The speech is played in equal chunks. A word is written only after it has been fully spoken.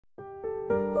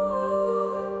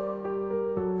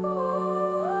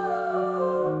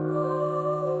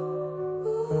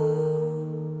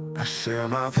Share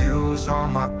my views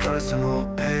on my personal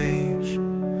page.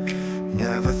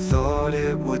 Never thought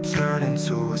it would turn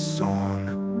into a song.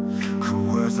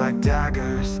 Cruel words like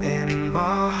daggers in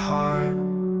my heart.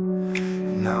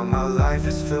 Now my life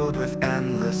is filled with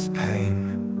endless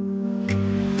pain.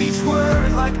 Each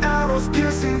word like arrows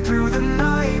piercing through the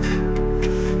night,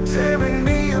 tearing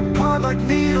me apart like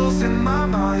needles in my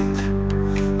mind.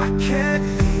 I can't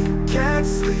eat, can't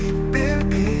sleep in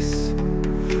peace.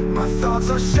 My thoughts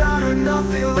are shattered,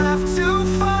 nothing left to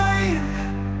fight.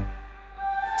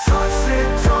 Toxic,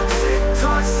 toxic,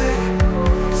 toxic.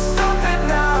 Stop it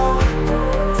now.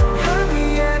 Don't hurt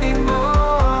me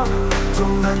anymore.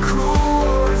 Don't let cruel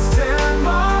words tear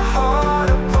my heart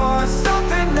apart. Stop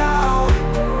it now.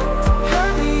 Don't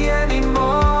hurt me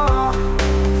anymore.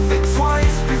 Think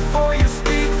twice before you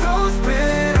speak those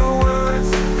bitter words.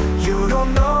 You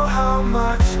don't know how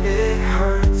much it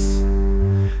hurts.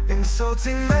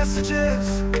 Insulting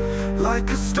messages like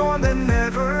a storm that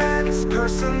never ends.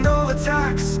 Personal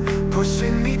attacks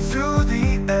pushing me to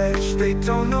the edge. They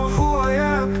don't know who I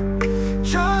am,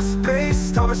 just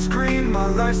based on a screen. My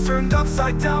life's turned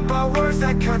upside down by words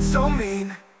that cut so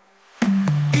mean.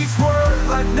 Each word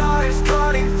like knives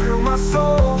cutting through my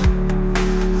soul,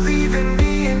 leaving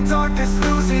me in darkness,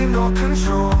 losing all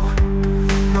control.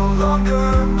 No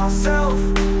longer myself,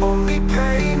 only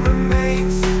pain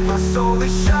remains. My soul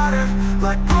is shattered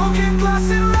like broken glass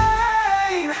in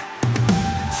rain.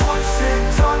 Toxic,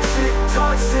 toxic,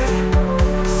 toxic.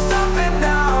 Stop it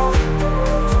now.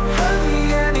 Don't hurt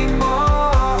me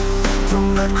anymore.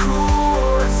 Don't let cruel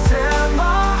words tear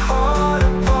my heart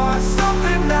apart. Stop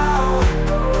it now.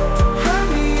 Don't hurt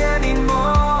me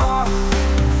anymore.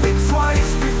 Think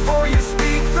twice before you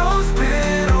speak those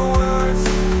bitter words.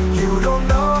 You don't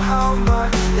know how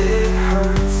much it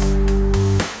hurts.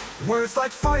 Words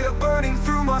like fire burning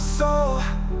through my soul.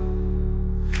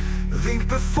 Think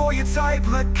before you type,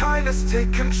 let kindness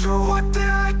take control. What did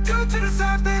I do to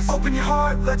deserve this? Open your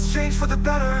heart, let's change for the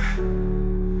better,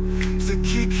 to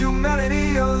keep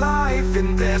humanity alive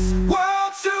in this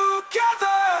world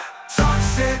together.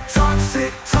 Toxic,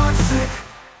 toxic, toxic.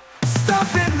 Stop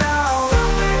it now.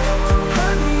 Don't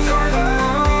hurt me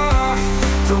anymore.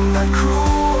 Don't let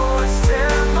cruel words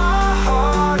tear my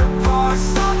heart apart.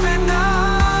 Stop it now.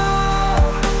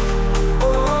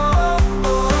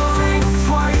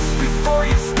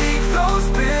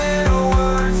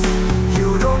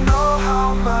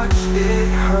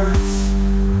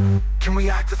 Can we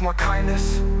act with more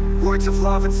kindness? Words of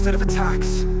love instead of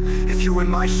attacks. If you were in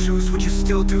my shoes, would you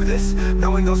still do this?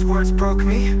 Knowing those words broke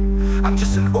me? I'm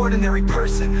just an ordinary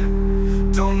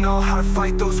person. Don't know how to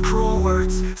fight those cruel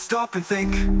words. Stop and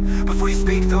think before you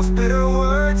speak those bitter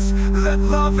words. Let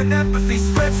love and empathy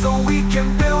spread so we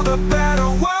can build a better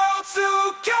world.